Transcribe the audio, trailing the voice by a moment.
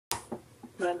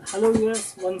Well, hello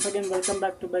viewers, once again welcome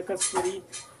back to Becker's Story.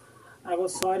 I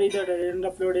was sorry that I didn't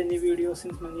upload any video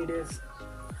since many days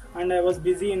and I was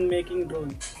busy in making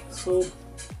drone. So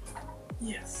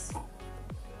yes,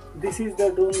 this is the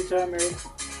drone which I made.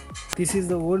 This is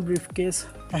the old briefcase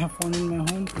I have found in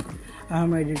my home. I have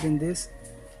made it in this.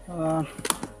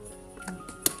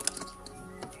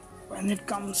 When it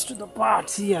comes to the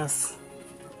parts, yes,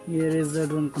 here is the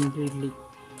drone completely.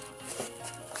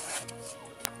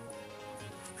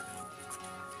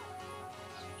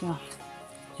 Yeah,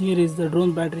 here is the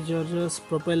drone battery chargers,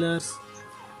 propellers,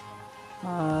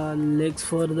 legs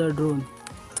for the drone,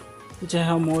 which I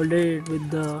have molded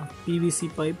with the PVC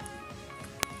pipe.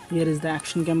 Here is the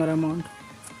action camera mount,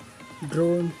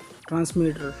 drone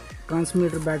transmitter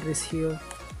batteries here,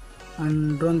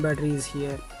 and drone battery is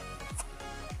here.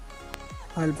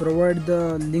 I'll provide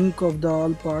the link of the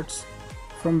all parts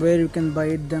from where you can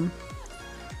buy them.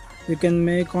 You can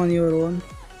make on your own,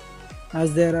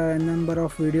 as there are a number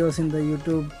of videos in the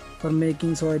YouTube for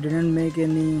making, so I didn't make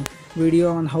any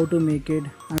video on how to make it.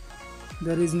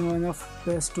 There is no enough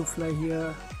place to fly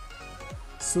here,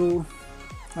 so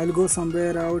I'll go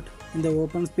somewhere out in the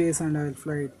open space and I'll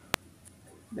fly it.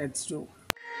 Let's do.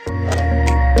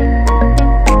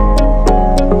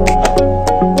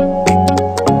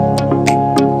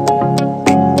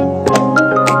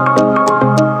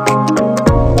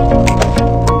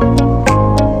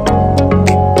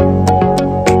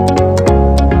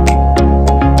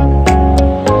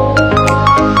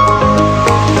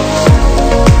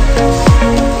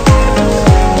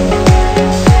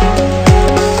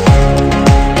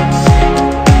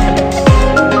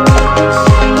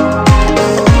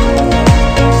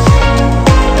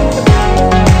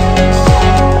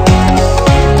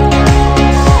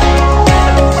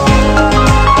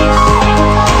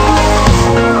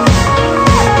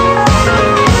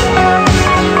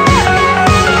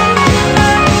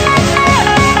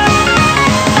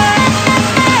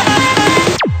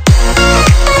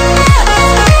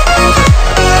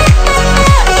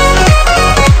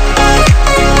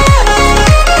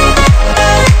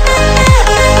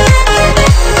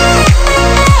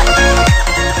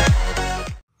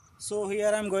 So here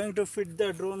I am going to fit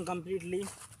the drone completely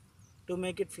to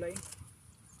make it fly.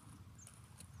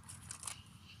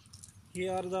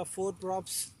 Here are the 4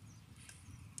 props.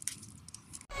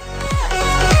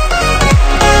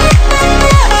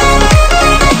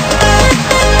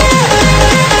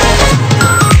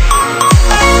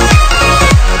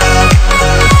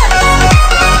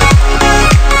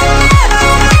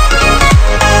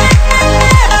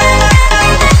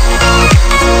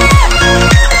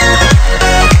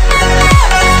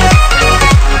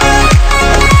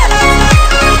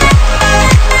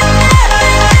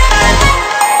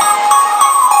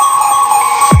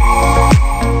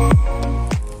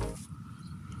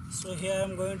 So here I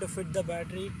am going to fit the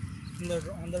battery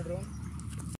on the drone.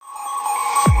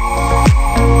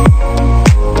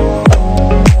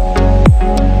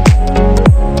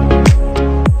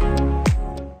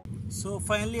 So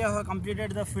finally I have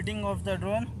completed the fitting of the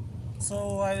drone.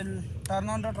 So I will turn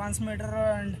on the transmitter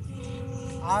and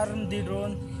arm the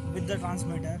drone with the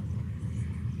transmitter.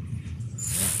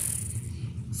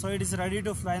 So it is ready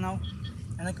to fly now.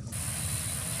 And